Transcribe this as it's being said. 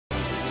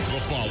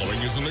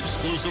following is an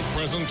exclusive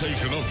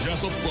presentation of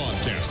Jessup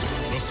Broadcasting,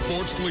 the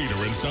sports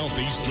leader in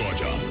Southeast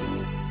Georgia.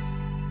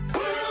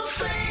 World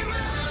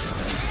famous.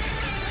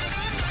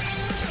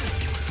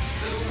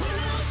 The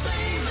world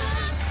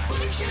famous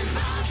Butch and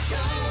Bob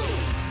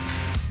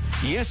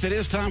Show. Yes, it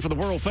is time for the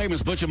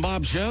world-famous Butch and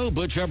Bob Show.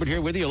 Butch Hubbard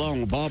here with you,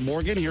 along with Bob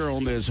Morgan, here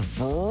on this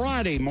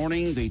Friday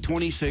morning, the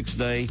 26th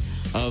day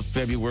of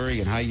February.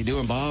 And how you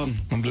doing, Bob?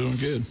 I'm doing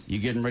good. You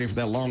getting ready for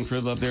that long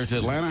trip up there to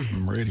Atlanta?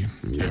 I'm ready.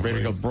 Get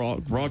ready to go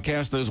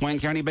broadcast those Wayne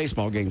County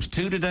baseball games.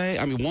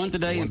 One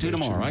today and two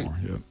tomorrow, right?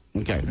 Yep.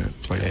 Okay. Yeah,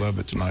 play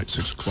Leavitt tonight,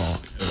 6 o'clock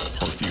at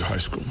Parkview High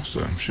School,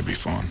 so should be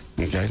fun.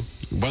 Okay.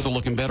 Weather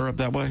looking better up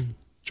that way?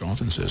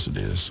 Jonathan says it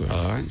is. So.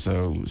 All right,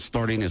 so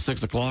starting at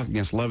 6 o'clock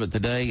against Leavitt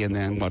today, and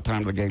then what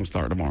time do the games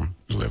start tomorrow?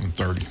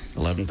 11:30.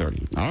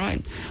 11:30. All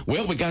right.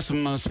 Well, we got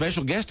some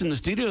special guests in the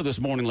studio this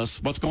morning.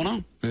 What's going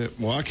on?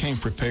 Well, I came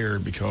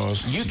prepared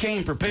because... You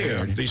came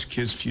prepared? Yeah, these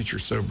kids'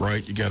 future's so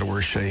bright, you got to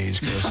wear shades,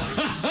 because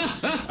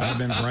I've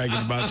been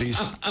bragging about these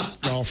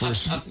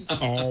golfers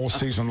all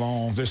season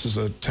long. This is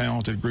a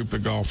talented group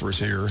of golfers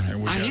here.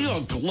 And I knew a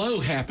glow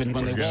happened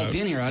when they walked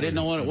in here. I didn't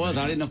know what it was.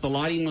 I didn't know if the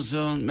lighting was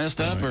messed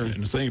up or...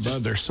 And the thing about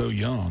it, they're so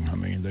young. I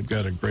mean, they've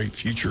got a great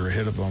future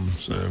ahead of them.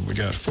 So we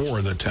got 4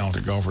 of the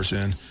talented golfers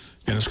in.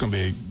 And it's going to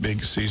be a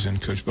big season.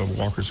 Coach Bubba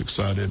Walker's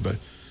excited. But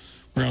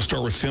we're going to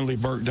start with Finley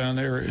Burke down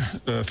there.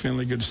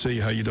 Finley, good to see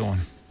you. How you doing?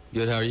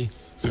 Good. How are you?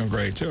 Doing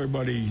great. Tell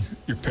everybody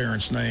your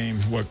parents' name,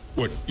 what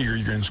year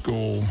you're in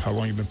school, how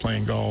long you've been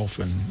playing golf,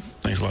 and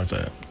things like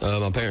that.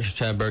 My parents are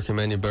Chad Burke and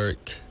Mandy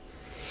Burke.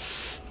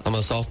 I'm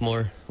a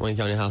sophomore, Wayne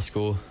County High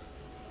School.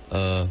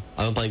 I've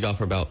been playing golf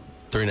for about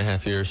 4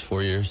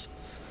 years.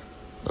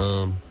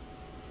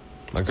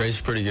 My grades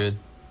are pretty good.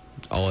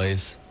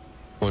 Always.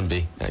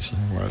 1B, actually.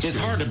 Well, it's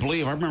hard to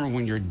believe. I remember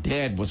when your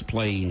dad was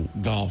playing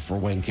golf for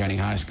Wayne County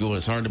High School.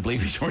 It's hard to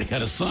believe he's already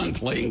got a son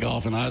playing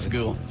golf in high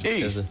school.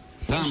 Jeez,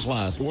 time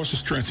flies. What's the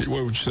strength?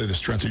 What would you say the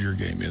strength of your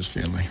game is,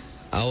 Finley?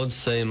 I would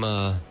say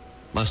my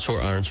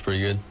short iron's pretty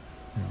good.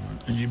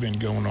 And you've been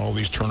going to all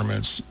these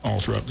tournaments all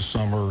throughout the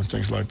summer and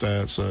things like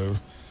that. So,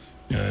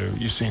 you know,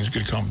 you've seen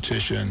good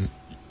competition.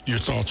 Your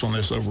thoughts on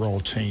this overall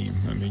team?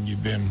 I mean,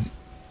 you've been,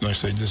 like I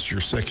say, this is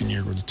your second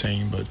year with the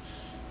team, but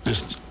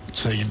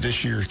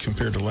this year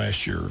compared to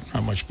last year,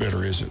 how much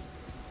better is it?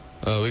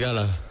 We got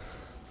a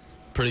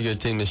pretty good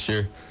team this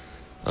year.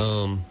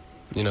 You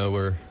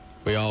know,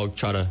 we all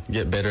try to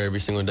get better every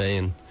single day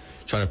and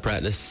try to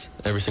practice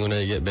every single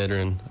day to get better,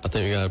 and I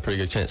think we got a pretty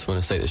good chance to win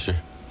the state this year.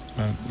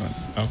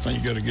 I think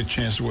you got a good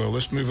chance as well.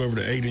 Let's move over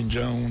to Aiden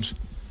Jones.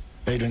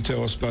 Aiden,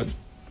 tell us about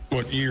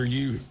what year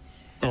you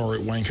are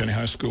at Wayne County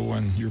High School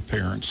and your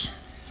parents.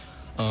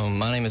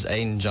 My name is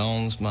Aiden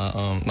Jones.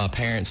 My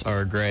parents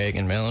are Greg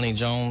and Melanie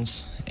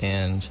Jones,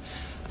 and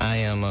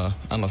I'm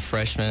a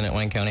freshman at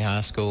Wayne County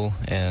High School,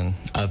 and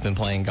I've been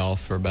playing golf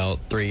for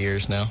about 3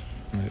 years now.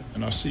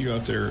 And I see you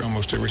out there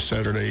almost every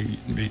Saturday.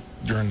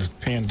 During the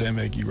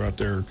pandemic, you were out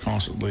there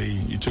constantly.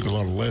 You took a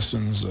lot of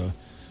lessons.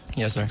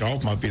 Yes, sir.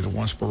 Golf might be the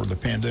one sport where the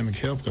pandemic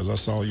helped, because I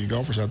saw you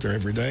golfers out there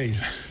every day.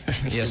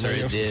 Yes, sir,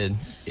 it did.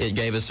 It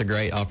gave us a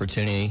great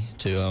opportunity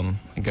to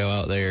go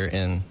out there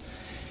and,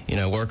 you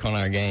know, work on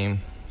our game.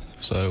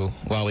 So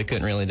while we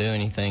couldn't really do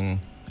anything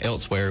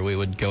elsewhere, we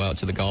would go out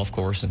to the golf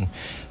course and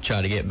try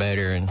to get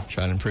better and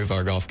try to improve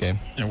our golf game.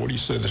 And what do you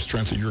say the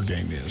strength of your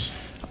game is?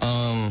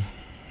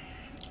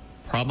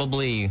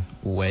 Probably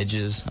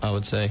wedges, I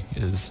would say.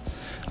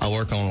 I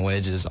work on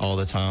wedges all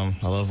the time.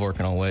 I love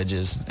working on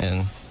wedges,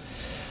 and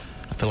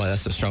I feel like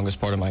that's the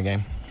strongest part of my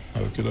game.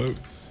 Okay,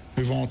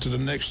 move on to the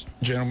next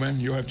gentleman.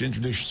 You'll have to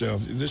introduce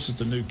yourself. This is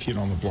the new kid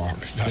on the block.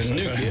 The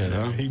new kid,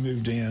 huh? He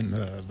moved in,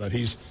 but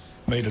he's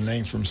made a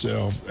name for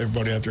himself.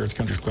 Everybody out there at the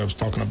country club's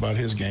talking about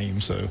his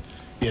game. So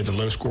he had the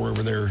low score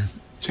over there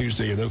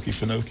Tuesday at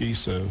Okefenokee.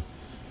 So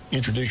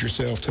introduce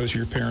yourself, tell us who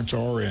your parents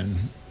are, and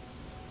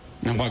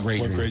what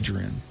grade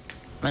you're in.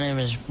 My name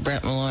is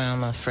Brett Malloy.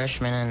 I'm a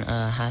freshman in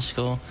high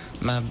school.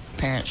 My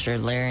parents are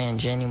Larry and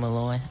Jenny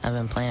Malloy. I've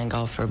been playing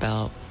golf for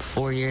about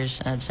 4 years,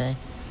 I'd say.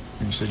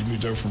 And you said you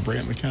moved over from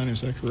Brantley County,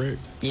 is that correct?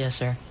 Yes,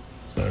 sir.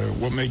 So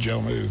what made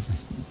y'all move?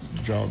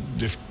 Dad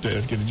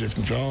get a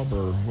different job,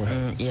 or what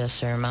happened? Yes,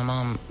 sir. My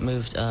mom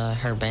moved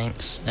her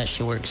banks that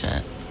she works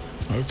at.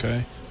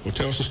 Okay. Well,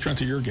 tell us the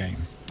strength of your game.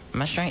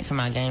 My strength of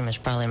my game is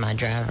probably my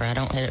driver. I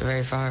don't hit it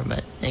very far,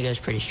 but it goes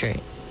pretty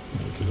straight.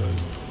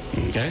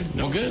 Okay.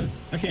 No good.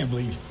 I can't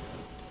believe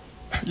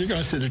you're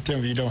going to sit there and tell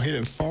me you don't hit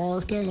it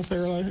far down the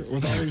fairway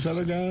with all these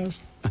other guys.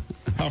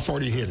 How far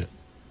do you hit it?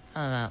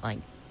 About like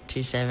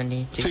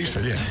 270.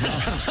 270,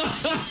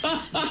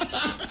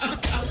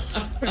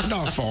 yeah.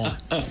 Not far.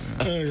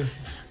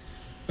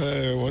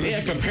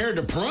 Compared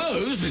to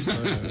pros.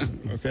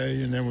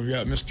 Okay, and then we've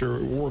got Mr.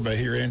 Warba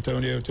here.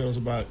 Antonio, tell us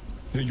about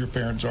who your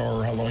parents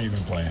are, how long you've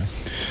been playing.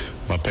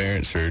 My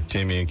parents are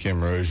Timmy and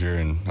Kim Rozier,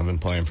 and I've been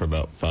playing for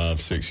about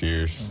 5-6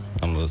 years.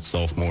 I'm a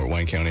sophomore at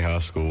Wayne County High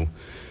School,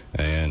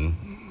 and,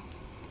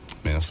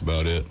 man, that's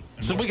about it.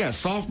 So we got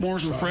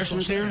sophomores and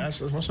freshmen here?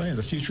 That's what I'm saying.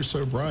 The future's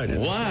so bright.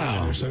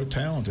 Wow. They're so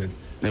talented.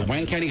 At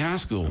Wayne County High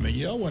School. I mean,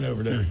 y'all went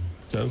over there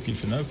to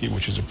Okefenokee,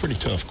 which is a pretty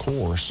tough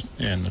course,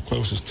 and the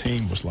closest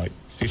team was like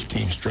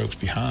 15 strokes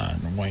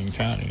behind in Wayne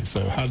County.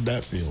 So how did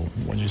that feel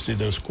when you see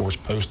those scores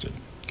posted?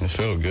 It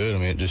felt good. I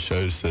mean, it just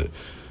shows that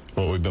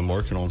what we've been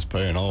working on is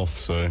paying off.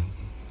 So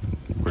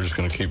we're just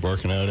going to keep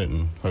working at it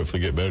and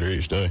hopefully get better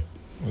each day.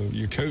 Well,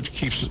 your coach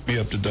keeps me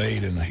up to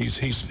date, and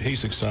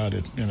he's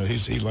excited. You know,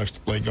 he likes to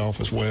play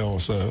golf as well.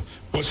 So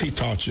what's he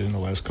taught you in the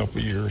last couple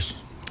of years?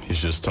 He's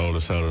just taught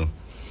us how to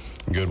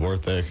good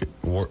work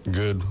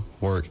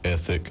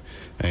ethic,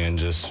 and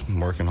just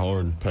working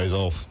hard pays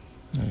off.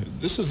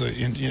 This is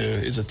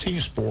it's a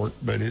team sport,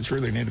 but it's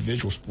really an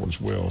individual sport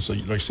as well. So,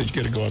 like I said, you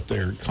got to go out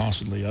there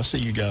constantly. I see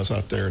you guys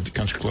out there at the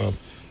country club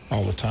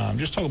all the time.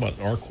 Just talk about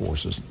our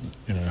courses.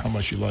 You know how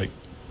much you like.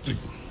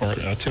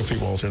 I tell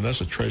people all the time,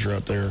 that's a treasure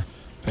out there.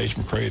 Paige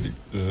McCray,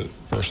 the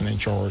person in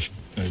charge,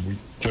 we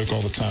joke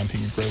all the time he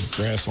can grow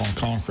grass on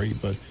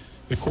concrete, but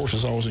the course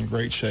is always in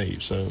great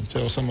shape. So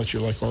tell us how much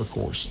you like our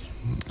course.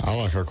 I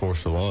like our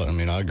course a lot. I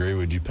mean, I agree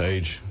with you,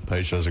 Paige.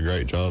 Paige does a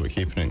great job at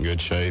keeping it in good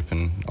shape,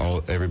 and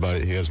everybody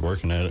that he has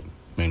working at it.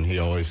 I mean, he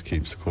always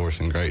keeps the course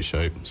in great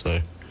shape. So,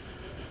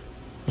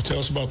 well, tell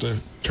us about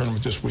the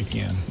tournament this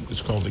weekend.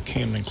 It's called the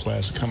Camden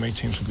Classic. How many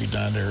teams will be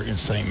down there in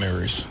St.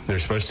 Mary's?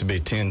 There's supposed to be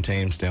 10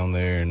 teams down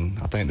there, and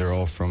I think they're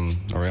all from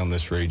around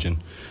this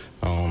region.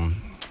 I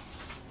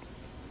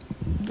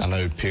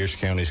know Pierce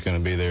County's going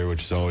to be there,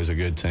 which is always a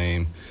good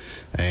team,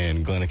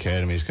 and Glen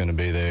Academy's going to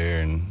be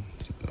there, and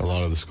a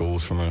lot of the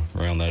schools from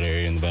around that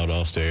area in the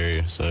Valdosta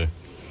area. So,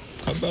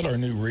 how about our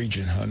new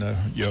region? I know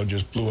y'all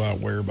just blew out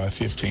Ware by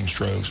 15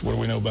 strokes. What do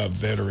we know about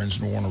Veterans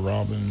and Warner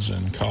Robins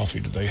and Coffee?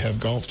 Do they have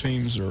golf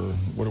teams, or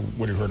what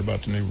have you heard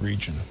about the new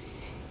region?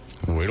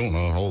 We don't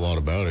know a whole lot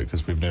about it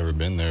because we've never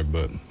been there,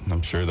 but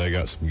I'm sure they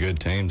got some good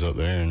teams up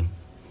there, and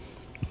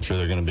I'm sure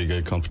they're going to be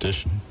good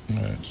competition.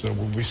 All right. So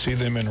will we see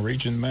them in a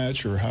region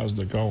match, or how's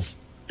the golf?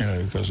 You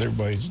know, because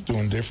everybody's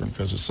doing different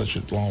because it's such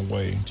a long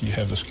way. Do you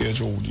have the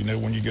schedule? Do you know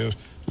when you go? Do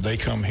they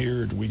come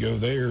here? Do we go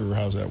there, or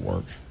how's that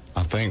work?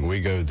 I think we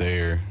go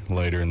there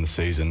later in the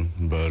season,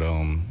 but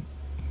I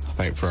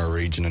think for our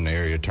region and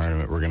area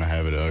tournament, we're going to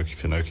have it at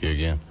Okefenokee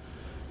again.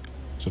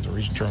 So the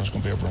region tournament's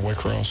going to be over in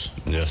Waycross?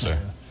 Yes, sir.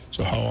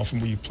 So how often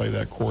will you play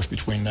that course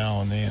between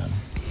now and then?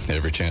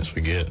 Every chance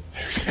we get.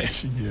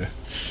 Yeah.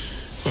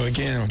 Well,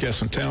 again, we've got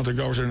some talented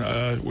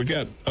golfers. We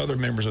got other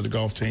members of the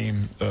golf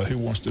team who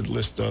wants to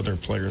list other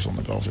players on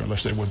the golf team.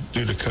 Let's say,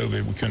 due to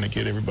COVID, we couldn't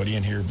get everybody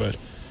in here, but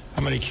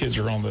how many kids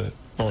are on the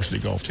varsity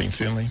golf team,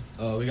 Finley?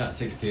 We got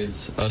 6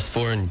 kids. Us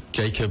 4 and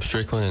Jacob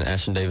Strickland and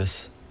Ashton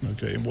Davis.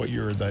 Okay, and what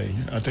year are they?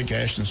 I think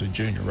Ashton's a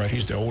junior, right?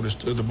 He's the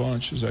oldest of the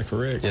bunch. Is that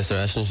correct? Yes, sir.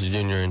 Ashton's a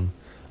junior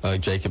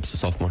and Jacob's a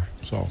sophomore.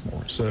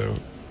 Sophomore. So,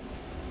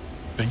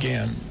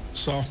 again,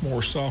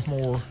 sophomore,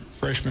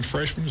 freshman.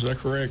 Is that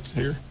correct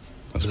here?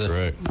 That's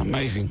correct.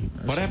 Amazing.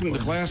 What happened to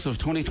the class of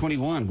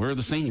 2021? Where are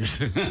the seniors?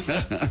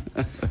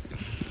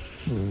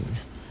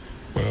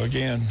 Well,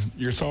 again,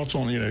 your thoughts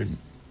on,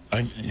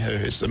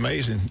 it's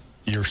amazing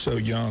you're so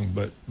young,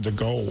 but the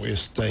goal is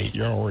state.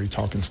 You're already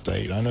talking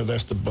state. I know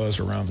that's the buzz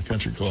around the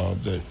country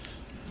club, that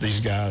these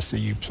guys see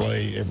you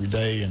play every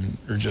day and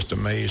are just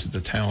amazed at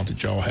the talent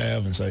that y'all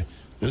have and say,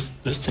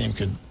 this team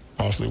could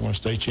possibly win a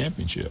state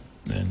championship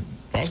and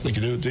possibly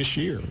could do it this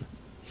year.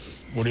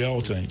 What do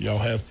y'all think?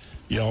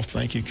 Y'all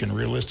think you can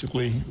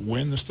realistically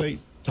win the state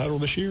title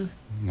this year?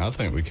 I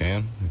think we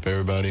can. If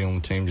everybody on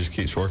the team just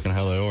keeps working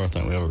how they are, I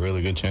think we have a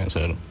really good chance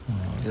at it.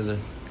 Yes, sir.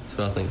 That's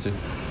what I think, too.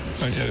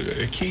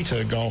 A key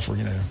to a golfer,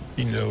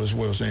 you know as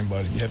well as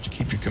anybody, you have to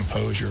keep your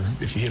composure.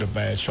 If you hit a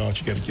bad shot,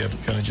 you got to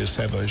kind of just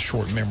have a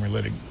short memory.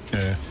 Let it.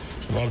 A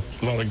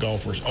lot of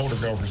golfers, older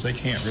golfers, they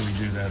can't really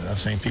do that. I've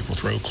seen people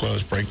throw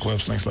clubs, break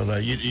clubs, things like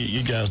that.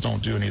 You guys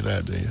don't do any of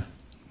that, do you?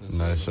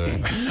 No, sir.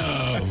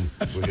 No.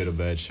 If we hit a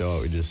bad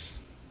shot, we just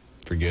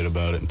forget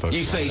about it and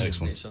focus on the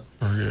next one.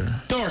 Yeah.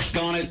 Dark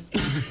on it.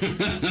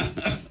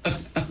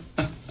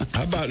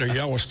 How about, are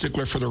y'all a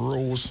stickler for the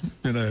rules?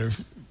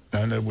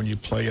 I know when you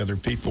play other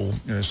people,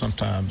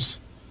 sometimes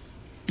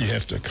you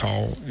have to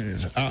call.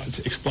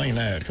 Explain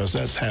that, because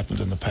that's happened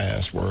in the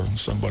past where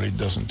somebody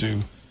doesn't do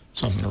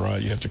something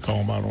right. You have to call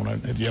them out on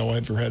it. Have y'all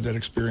ever had that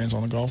experience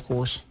on a golf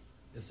course?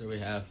 Yes, sir, we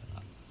have.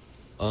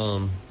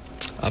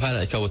 I've had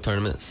a couple of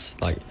tournaments.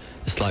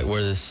 It's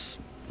where this,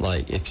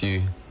 if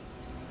you,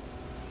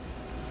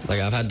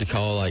 I've had to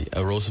call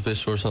a rules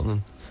official or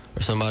something,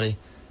 or somebody,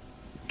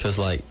 because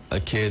a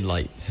kid,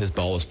 his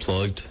ball was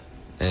plugged,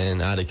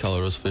 and I had to call a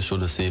rules official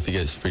to see if he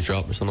gets free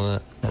drop or something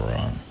like that. All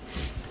right.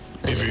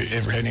 Have you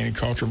ever had any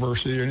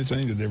controversy or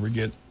anything? Did it ever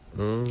get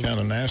kind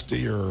of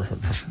nasty, or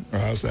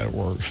how's that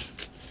work?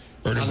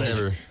 Or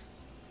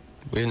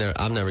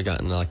I've never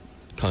gotten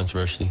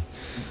controversy.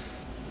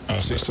 I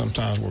see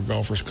sometimes where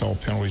golfers call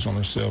penalties on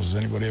themselves. Has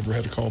anybody ever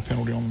had to call a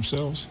penalty on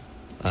themselves?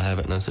 I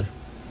haven't, no, sir.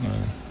 No.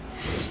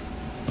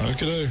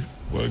 Okay.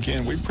 Well,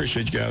 again, we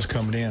appreciate you guys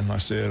coming in. Like I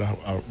said,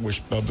 I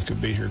wish Bubba could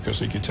be here because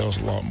he could tell us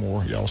a lot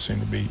more. Y'all seem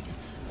to be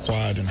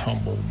quiet and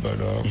humble, but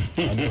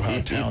I know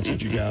how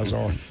talented you guys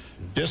are.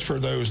 Just for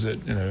those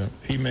that,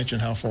 he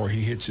mentioned how far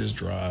he hits his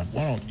drive.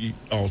 Why don't you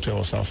all tell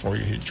us how far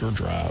you hit your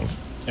drive?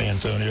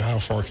 Antonio, how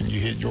far can you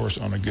hit yours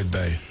on a good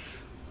day?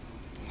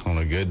 On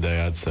a good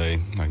day, I'd say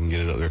I can get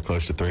it up there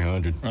close to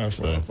 300. That's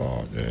what I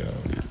thought, yeah.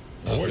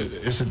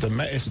 Is it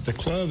the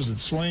club? Is it the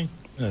swing?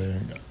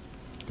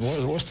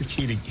 What's the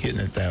key to hitting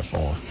it that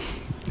far?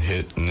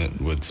 Hitting it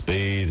with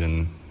speed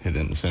and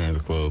hitting it in the center of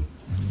the club.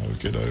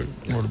 Okay,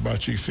 what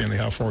about you, Finley?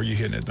 How far are you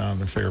hitting it down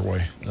the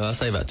fairway? I'd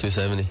say about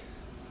 270.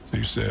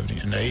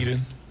 270. And Aiden?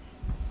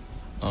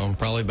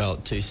 Probably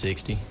about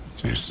 260.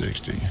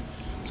 260.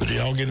 So do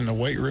y'all get in the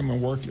weight room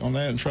and work on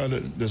that and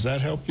does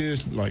that help you?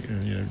 Like,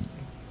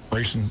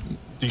 racing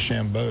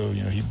DeChambeau,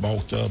 he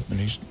bulked up and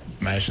he's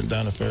mashing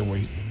down the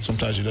fairway.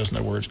 Sometimes he doesn't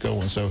know where it's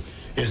going. So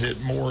is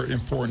it more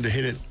important to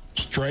hit it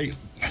straight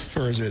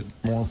or is it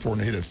more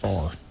important to hit it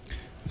far?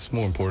 It's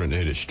more important to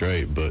hit it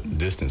straight, but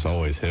distance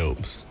always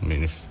helps. I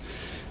mean, if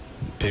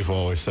people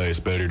always say it's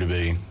better to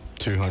be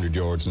 200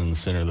 yards in the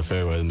center of the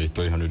fairway than be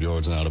 300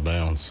 yards and out of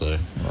bounds. So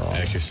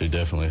accuracy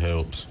definitely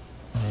helps.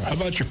 How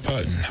about your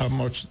putting? How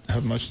much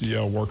do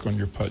y'all work on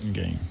your putting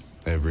game?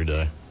 Every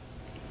day.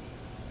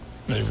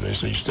 Every day.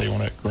 So you stay on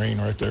that green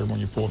right there when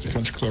you pull up the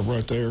country club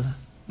right there?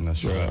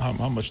 That's right.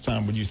 How much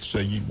time would you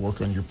say you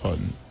work on your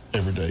putting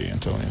every day,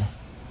 Antonio?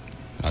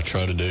 I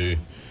try to do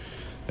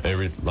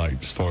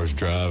as far as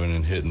driving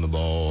and hitting the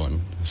ball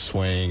and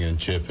swing and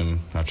chipping,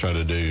 I try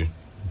to do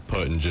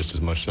putting just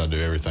as much as I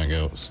do everything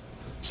else.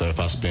 So if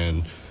I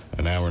spend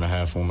an hour and a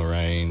half on the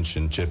range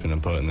and chipping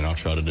and putting, then I'll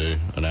try to do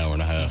an hour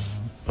and a half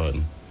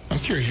putting. I'm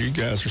curious, you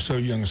guys are so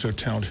young and so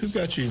talented. Who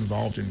got you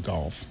involved in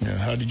golf?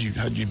 How did you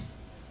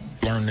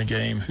learn the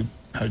game?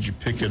 How did you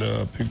pick it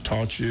up? Who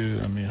taught you?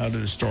 I mean, how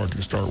did it start? Did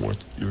it start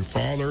with your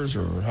fathers,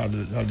 or how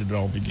did it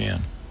all begin?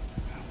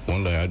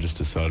 One day I just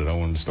decided I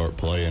wanted to start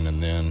playing,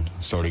 and then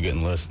started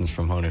getting lessons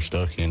from Hunter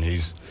Stuckey, and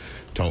he's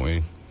taught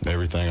me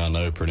everything I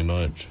know pretty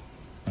much.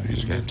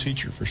 He's a good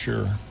teacher for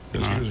sure. He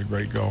was a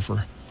great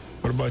golfer.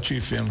 What about you,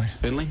 Finley?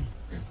 Finley?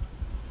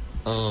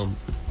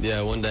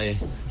 Yeah, one day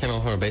I came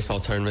home from a baseball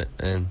tournament,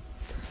 and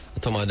I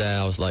told my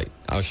dad, I was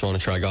just want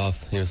to try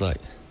golf. He was like,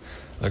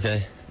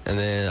 okay. And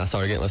then I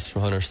started getting lessons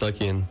from Hunter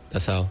Stuckey, and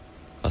that's how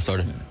I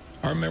started. Yeah.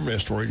 I remember that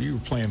story. You were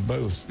playing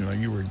both.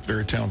 You were a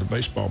very talented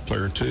baseball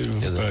player,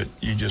 too, but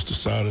you just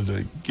decided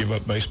to give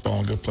up baseball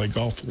and go play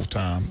golf full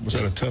time. Was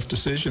that a tough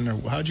decision, or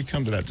how'd you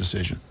come to that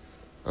decision?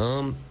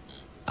 I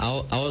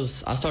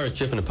started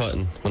chipping and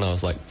putting when I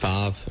was like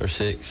 5 or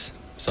 6.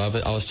 So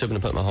I was chipping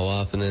and putting my whole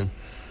life, and then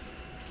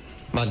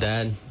my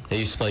dad, he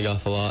used to play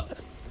golf a lot,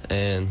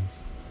 and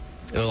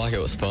it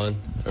was fun,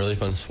 a really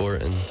fun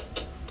sport, and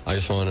I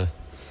just wanted to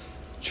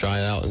try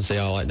it out and see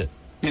how I liked it.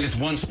 And it's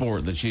one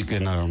sport that you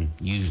can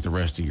use the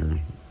rest of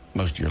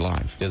most of your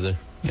life. Is it?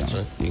 Yeah.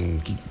 Right. You can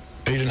keep.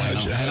 And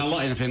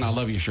I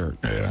love your shirt.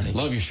 Yeah.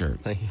 Love your shirt.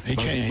 Thank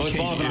you. Both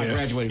Bob and I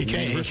graduated from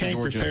the University of He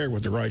Georgia. came prepared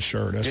with the right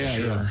shirt, that's for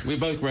sure. Yeah. We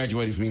both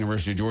graduated from the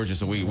University of Georgia,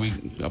 so we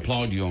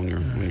applaud you on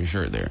your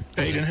shirt there.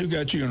 Aiden, who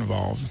got you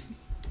involved?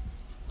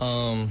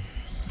 Well,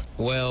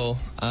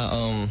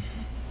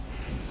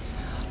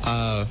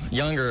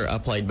 younger, I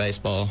played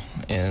baseball,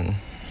 and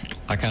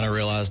I kind of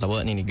realized I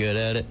wasn't any good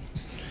at it.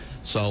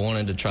 So I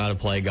wanted to try to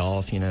play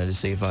golf, to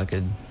see if I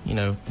could,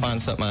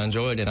 find something I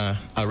enjoyed, and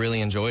I really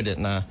enjoyed it.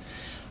 And I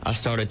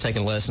started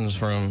taking lessons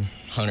from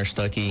Hunter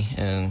Stuckey,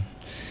 and,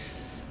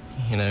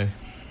 and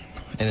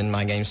then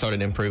my game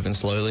started improving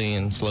slowly,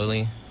 and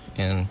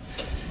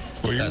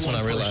that's when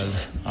I realized.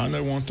 I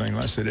know one thing.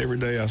 Like I said, every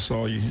day I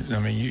saw you. I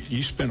mean,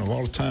 you spend a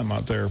lot of time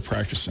out there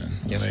practicing.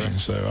 Yes, sir.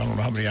 So I don't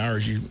know how many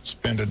hours you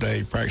spend a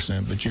day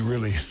practicing, but you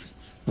really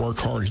work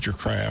hard at your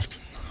craft.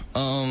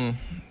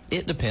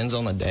 It depends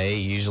on the day.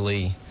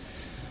 Usually,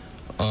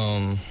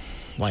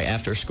 like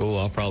after school,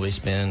 I'll probably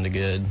spend a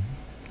good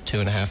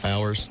 2.5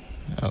 hours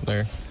out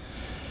there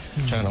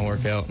trying to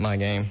work out my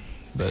game.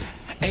 But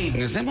Aiden,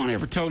 has anyone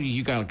ever told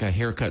you got like a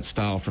haircut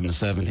style from the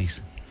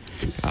 70s?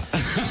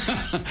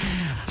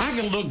 I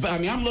can look. I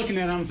mean, I'm looking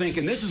at it, I'm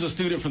thinking, this is a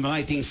student from the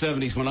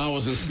 1970s when I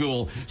was in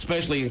school,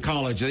 especially in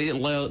college. They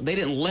didn't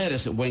let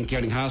us at Wayne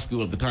County High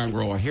School at the time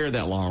grow our hair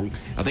that long.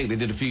 I think they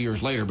did a few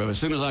years later. But as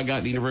soon as I got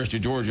to the University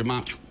of Georgia,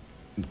 mine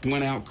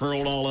went out,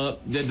 curled all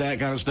up, did that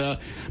kind of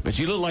stuff. But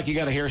you look like you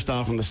got a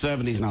hairstyle from the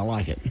 70s, and I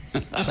like it.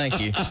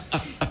 Thank you.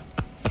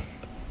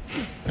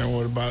 And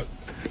what about,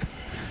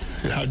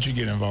 how'd you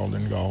get involved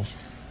in golf?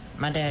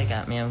 My dad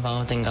got me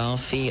involved in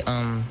golf.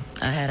 I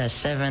had a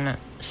seven iron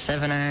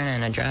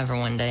and a driver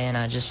one day, and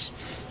I just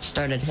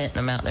started hitting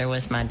them out there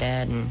with my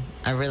dad, and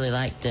I really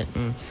liked it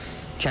and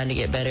tried to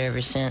get better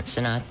ever since.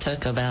 And I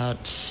took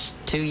about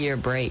 2-year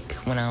break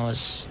when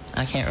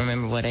I can't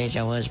remember what age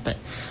I was, but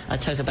I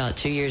took about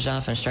 2 years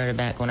off and started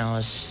back when I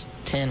was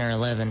 10 or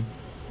 11.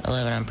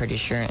 11, I'm pretty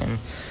sure, and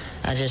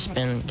I just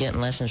been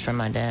getting lessons from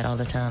my dad all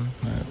the time.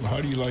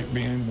 How do you like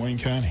being in Wayne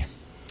County?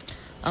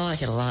 I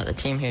like it a lot. The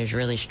team here is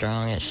really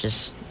strong. It's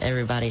just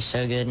everybody's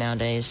so good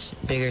nowadays.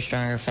 Bigger,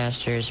 stronger,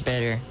 faster is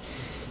better.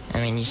 I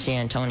mean, you see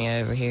Antonio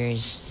over here.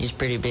 He's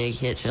pretty big.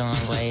 Hits it a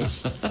long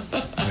ways.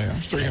 Yeah,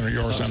 300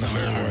 yards down the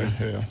fairway.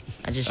 Yeah.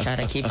 I just try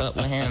to keep up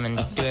with him and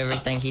do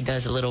everything he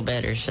does a little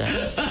better. So.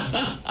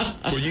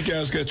 Well, you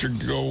guys got your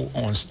goal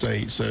on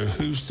state. So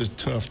who's the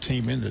tough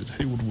team in it?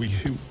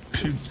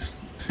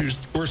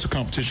 Where's the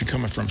competition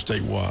coming from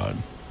statewide?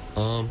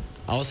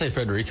 I would say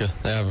Frederica.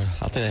 I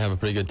think they have a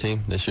pretty good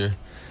team this year,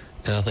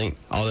 and I think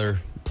all their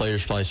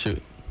players probably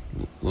shoot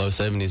low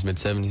 70s, mid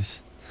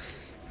 70s.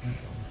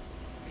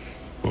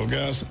 Well,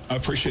 guys, I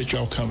appreciate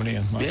y'all coming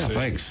in. Like Yeah, I said,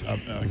 thanks.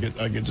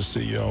 I get to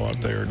see y'all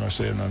out there, and I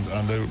said, and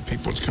I know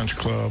people at the country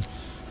club,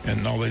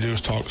 and all they do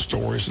is talk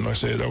stories. And like I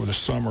said, over the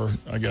summer,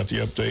 I got the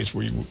updates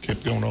where you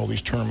kept going to all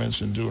these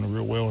tournaments and doing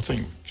real well. I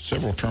think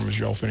several tournaments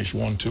y'all finished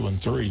 1, 2,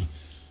 and 3.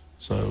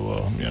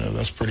 So,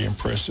 that's pretty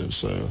impressive.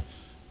 So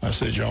I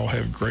said y'all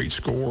have great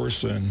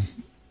scores. And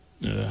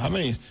how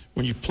many,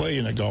 when you play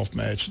in a golf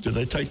match, do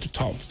they take the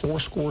top 4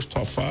 scores,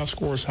 top 5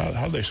 scores?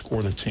 How do they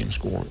score the team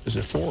score? Is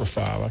it 4 or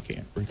 5? I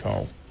can't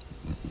recall.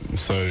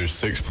 So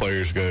 6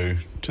 players go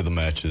to the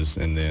matches,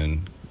 and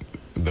then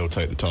they'll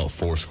take the top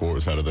 4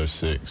 scores out of those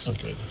 6.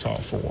 Okay, the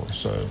top 4.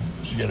 So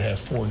you got to have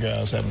 4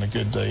 guys having a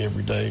good day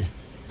every day,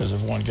 because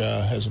if one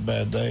guy has a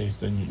bad day,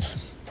 then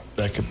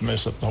that could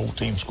mess up the whole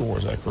team score.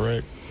 Is that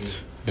correct?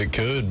 It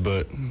could,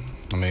 but,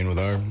 I mean, with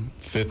our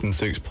 5th and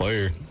 6th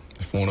player,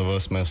 if one of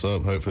us mess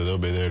up, hopefully they'll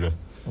be there to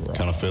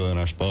kind of fill in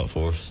our spot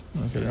for us.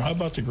 Okay. Now, how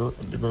about the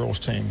girls'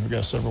 team? We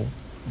got several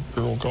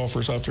girl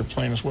golfers out there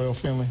playing as well,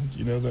 Finley. Do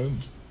you know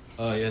those?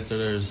 Yes, sir.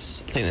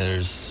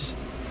 There's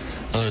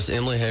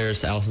Emily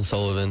Harris, Allison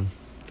Sullivan,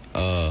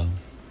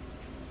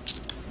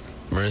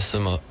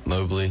 Marissa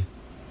Mobley,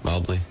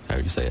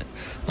 however you say it.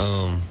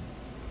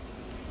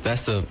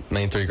 That's the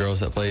main 3 girls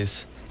that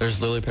plays. There's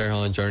Lily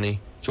Parahon, Journey,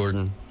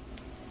 Jordan.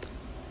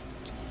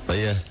 But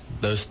yeah,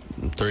 those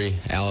 3,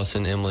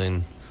 Allison, Emily,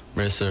 and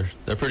Marissa,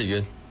 they're pretty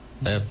good.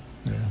 They have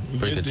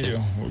pretty good good deal.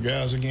 team. Well,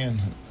 guys, again,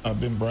 I've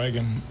been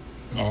bragging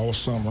all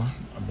summer.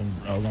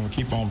 I'm going to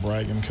keep on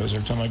bragging, because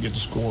every time I get the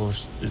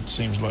scores, it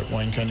seems like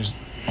Wayne County's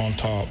on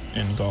top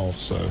in golf.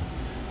 So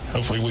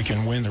hopefully we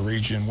can win the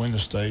region, win the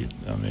state.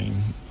 I mean,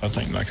 I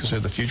think, like I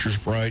said, the future's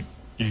bright.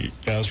 You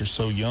guys are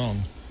so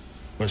young,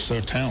 but so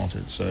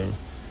talented. So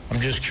I'm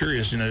just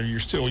curious, you're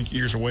still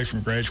years away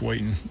from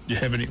graduating. Do you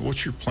have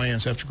what's your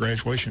plans after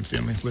graduation,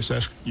 Finley? Let's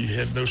ask, you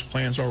have those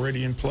plans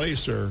already in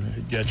place, or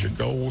you got your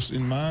goals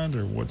in mind,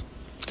 or what?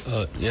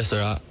 Yes,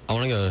 sir. I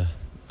want to go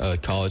to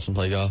college and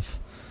play golf.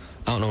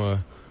 I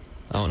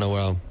don't know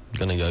where I'm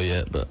gonna go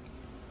yet, but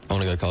I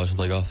want to go to college and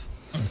play golf.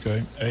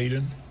 Okay,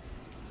 Aiden.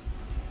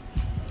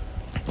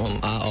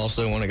 I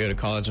also want to go to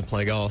college and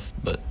play golf,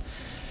 but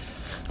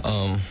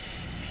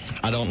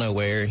I don't know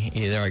where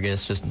either. I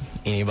guess just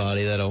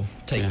anybody that'll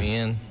take me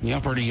in. Yeah,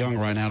 I'm pretty young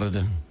right now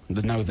to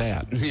know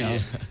that. Yeah.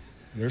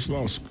 There's a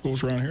lot of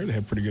schools around here that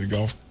have pretty good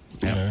golf.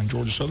 Yeah. And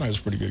Georgia Southern has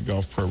a pretty good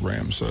golf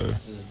program. So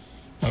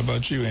how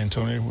about you,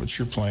 Antonio? What's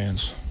your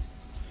plans?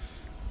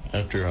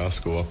 After high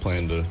school, I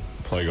plan to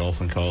play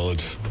golf in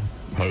college,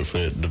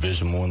 hopefully at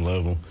Division I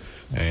level,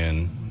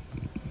 and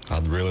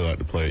I'd really like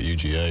to play at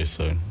UGA,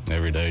 so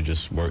every day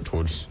just work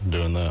towards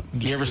doing that.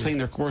 You ever seen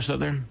their course up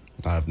there?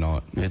 I have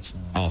not. It's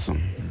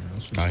awesome.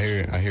 I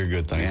hear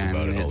good things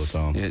about it all the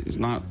time. It's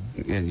not.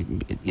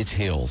 It's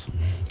hills.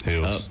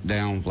 Up,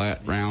 down,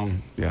 flat,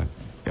 round. Yeah.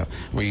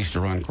 We used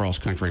to run cross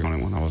country on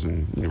it when I was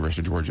in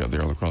University of Georgia up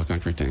there on the cross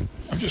country team.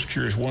 I'm just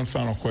curious. One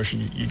final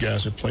question. You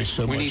guys have played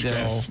so much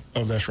golf.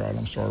 Oh, that's right.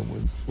 I'm sorry.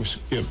 We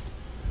skipped.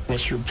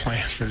 What's your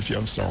plans for the future?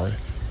 I'm sorry.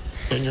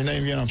 And your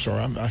name again? I'm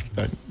sorry.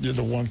 You're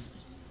the one.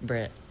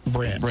 Brett.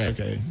 Brett.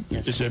 Okay.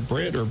 Yes, Is it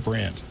Brett or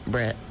Brent?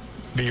 Brett.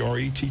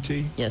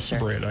 B-R-E-T-T? Yes, sir.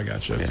 Brett, I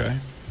got you. Okay. Yeah.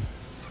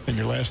 And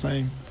your last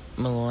name?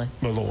 Malloy.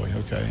 Malloy,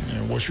 okay.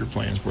 And what's your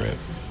plans, Brett?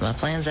 My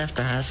plans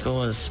after high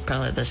school is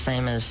probably the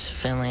same as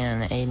Finley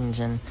and Aiden's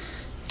and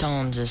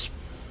Tone's.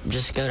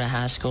 Just go to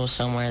high school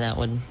somewhere that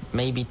would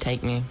maybe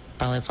take me,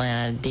 probably playing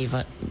at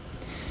a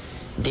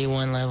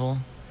D1 level.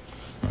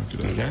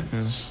 Okay.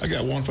 I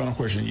got one final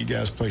question. You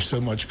guys play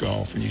so much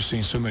golf, and you've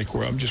seen so many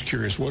courses. I'm just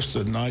curious, what's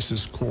the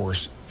nicest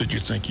course that you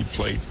think you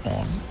played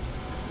on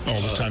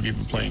all the time you've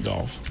been playing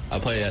golf? I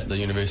play at the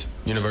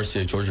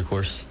University of Georgia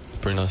course.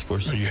 Pretty nice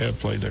course. Oh, you have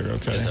played there,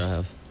 okay. Yes, I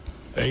have.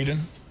 Aiden?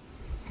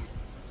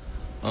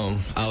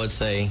 I would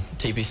say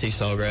TPC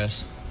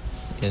Sawgrass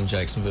in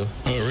Jacksonville.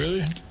 Oh,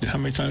 really? How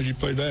many times you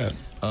played that?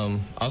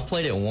 I've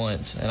played it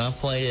once, and I've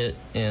played it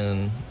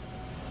in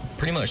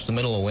pretty much the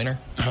middle of winter.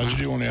 How did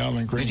you do on the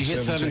Island Green? Did you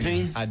hit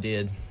 17? I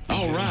did.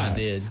 Oh, right. I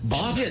did.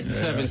 Bob hit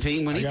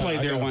 17 when he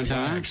played there one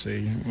time.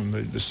 See, when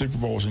the Super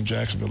Bowl was in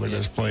Jacksonville, they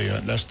just play.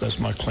 That's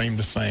my claim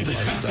to fame.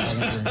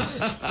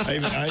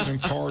 I even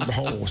parred the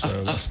hole,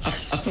 so that's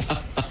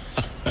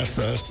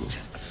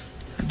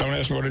don't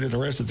ask me what I did the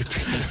rest of the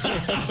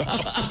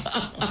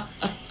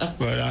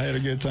but I had a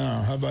good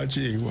time. How about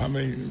you?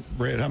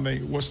 Brett,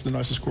 what's the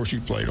nicest course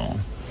you played on?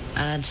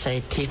 I'd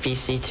say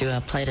TPC too. I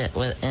played it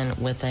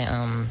with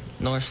a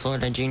North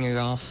Florida Junior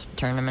Golf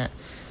tournament.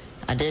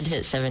 I did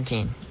hit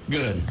 17.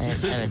 Good. I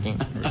hit 17.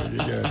 There you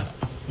go.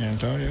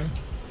 Antonio?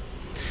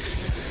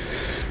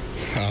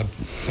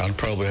 I'd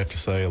probably have to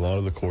say a lot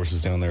of the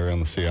courses down there around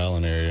the Sea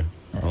Island area.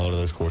 A lot of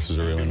those courses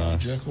are really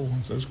nice. Jekyll,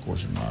 those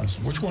courses are nice.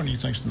 Which one do you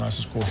think is the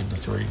nicest course of the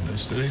three?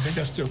 Do they think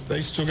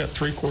they still got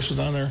 3 courses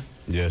down there?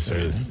 Yes, sir.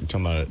 You're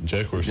talking about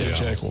Jekyll or Sea Island?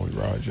 Jekyll,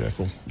 right,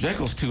 Jekyll.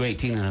 Jekyll's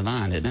 218 and a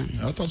 9, isn't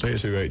it? I thought they had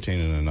 218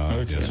 and a 9.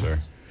 Okay. Yes, sir.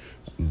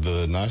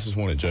 The nicest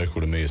one at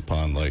Jekyll to me is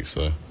Pine Lake.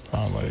 So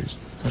Pine Lakes.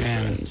 Okay.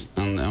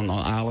 And on the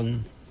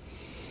island,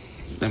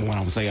 then when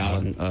I would say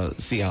island,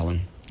 Sea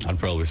Island. I'd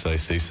probably say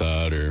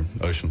Seaside or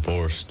Ocean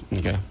Forest.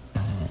 Okay.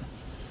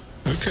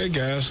 Okay,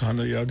 guys, I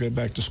know y'all get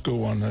back to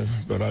school on that,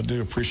 but I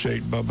do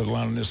appreciate Bubba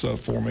lining this up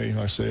for me.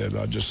 Like I said,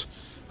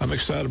 I'm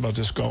excited about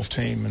this golf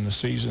team and the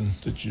season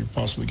that you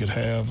possibly could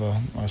have.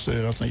 I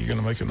said, I think you're going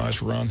to make a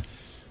nice run,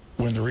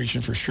 win the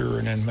region for sure,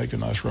 and then make a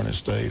nice run at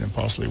state and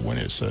possibly win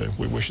it. So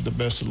we wish you the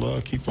best of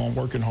luck. Keep on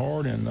working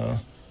hard, and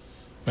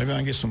maybe I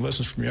can get some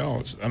lessons from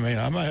y'all. I mean,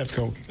 I might have to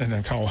go and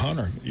then call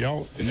Hunter.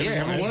 Y'all,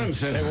 everyone of them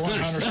said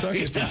Hunter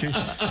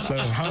Stuckey. So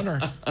Hunter,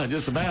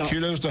 just about.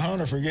 Kudos to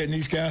Hunter for getting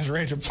these guys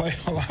ready to play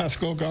on the high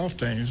school golf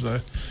teams.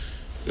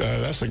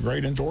 That's a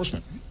great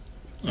endorsement,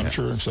 I'm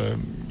sure. So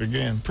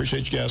again,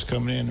 appreciate you guys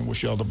coming in and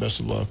wish y'all the best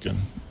of luck and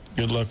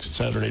good luck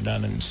Saturday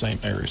down in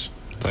St. Mary's.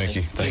 Thank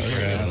you. Thanks for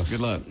having us.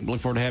 Good luck. Look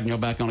forward to having y'all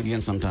back on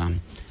again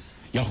sometime.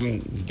 Y'all can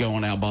go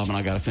on out, Bob, and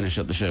I got to finish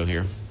up the show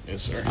here.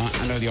 Yes, sir.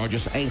 I know y'all are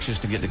just anxious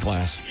to get to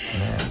class.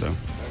 So.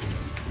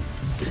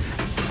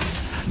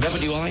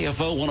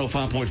 WIFO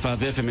 105.5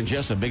 FM in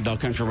Jessup, Big Dog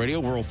Country Radio,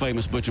 world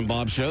famous Butch and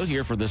Bob Show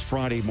here for this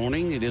Friday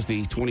morning. It is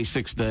the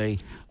 26th day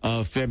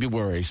of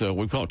February. So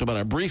we talked about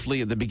it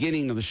briefly at the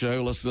beginning of the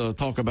show. Let's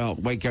talk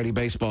about Wake County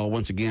baseball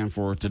once again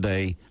for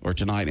today or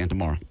tonight and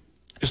tomorrow.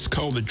 It's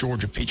called the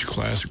Georgia Peach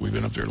Classic. We've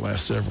been up there the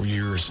last several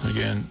years.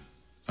 Again,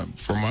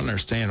 from what I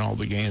understand, all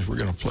the games we're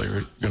going to play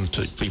are going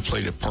to be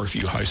played at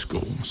Parkview High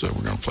School. So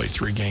we're going to play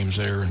 3 games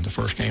there. And the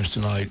first game's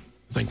tonight.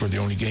 I think we're the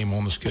only game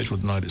on the schedule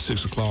tonight at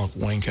 6 o'clock.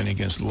 Wayne County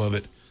against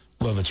Lovett.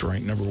 Lovett's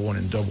ranked number 1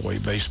 in Double-A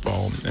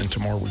baseball. And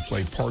tomorrow we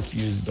play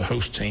Parkview, the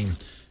host team,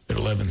 at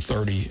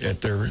 11:30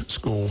 at their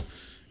school.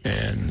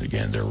 And,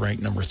 again, they're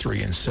ranked number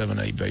 3 in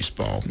 7A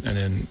baseball. And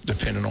then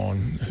depending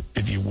on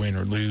if you win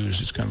or lose,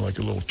 it's kind of like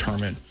a little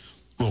tournament.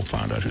 We'll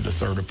find out who the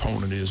third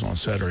opponent is on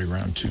Saturday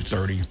around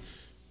 2:30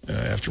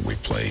 after we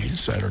play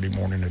Saturday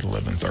morning at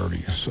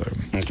 11:30. So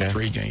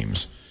 3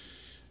 games.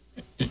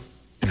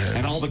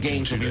 And all the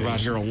games will be right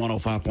here on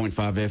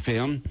 105.5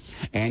 FM.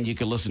 And you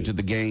can listen to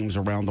the games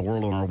around the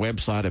world on our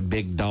website at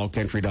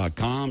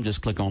BigDogCountry.com.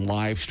 Just click on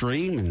live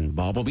stream, and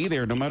Bob will be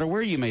there no matter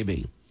where you may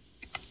be.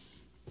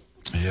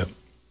 Yep.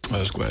 I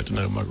was glad to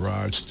know my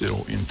ride's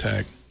still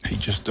intact. He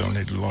just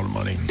donated a lot of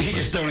money. He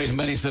just donated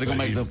money instead of going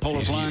to make the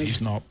polar plunge? He's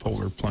not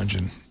polar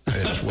plunging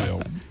as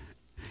well.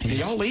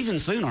 Y'all leaving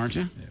soon, aren't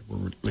you? Yeah,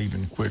 we're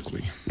leaving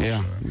quickly.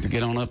 Yeah, to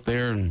get on up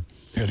there. And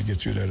had to get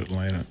through that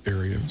Atlanta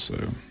area, so.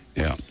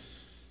 Yeah.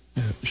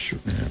 Yeah, sure.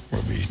 Yeah,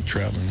 we'll be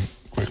traveling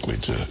quickly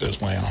to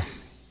Atlanta.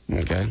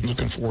 Okay.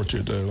 Looking forward to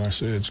it, though. Like I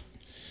said, it's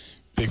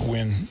big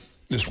win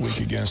this week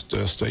against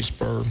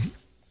Statesboro.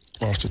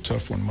 Lost a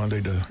tough one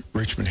Monday to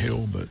Richmond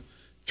Hill, but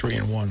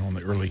 3-1 on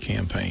the early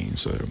campaign.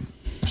 So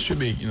it should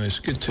be, it's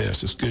a good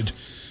test. It's good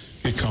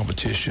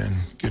competition,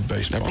 good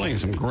baseball. They're playing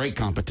some great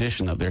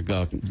competition up there.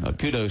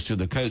 Kudos to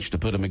the coach to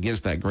put them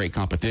against that great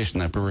competition.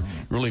 That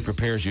really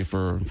prepares you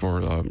for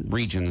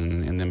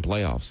region and then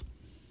playoffs.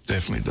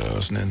 Definitely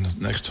does. And then the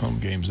next home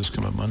games this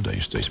coming Monday.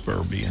 Statesboro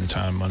will be in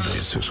time Monday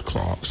at 6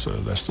 o'clock. So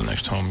that's the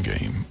next home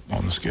game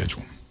on the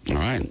schedule. All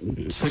right.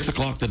 6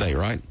 o'clock today,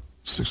 right?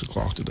 6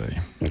 o'clock today.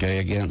 Okay,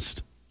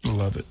 against?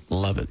 Lovett.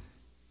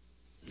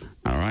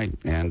 All right.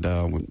 And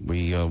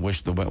we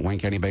wish the Wayne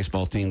County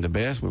baseball team the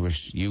best. We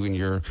wish you and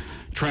your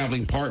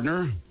traveling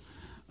partner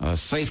a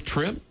safe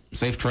trip,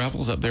 safe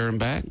travels up there and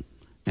back.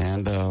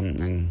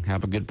 And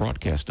have a good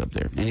broadcast up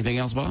there. Anything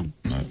else, Bob?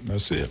 No,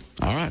 that's it.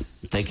 All right.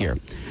 Take care.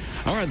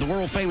 All right. The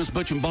world-famous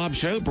Butch and Bob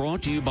Show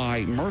brought to you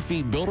by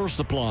Murphy Builder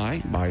Supply,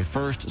 by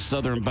First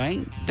Southern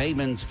Bank,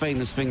 Damon's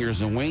Famous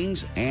Fingers and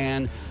Wings,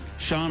 and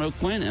Sean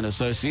O'Quinn and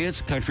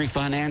Associates Country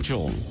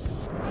Financial.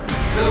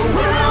 The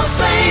world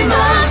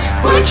famous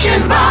Butch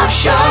and Bob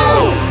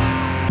Show.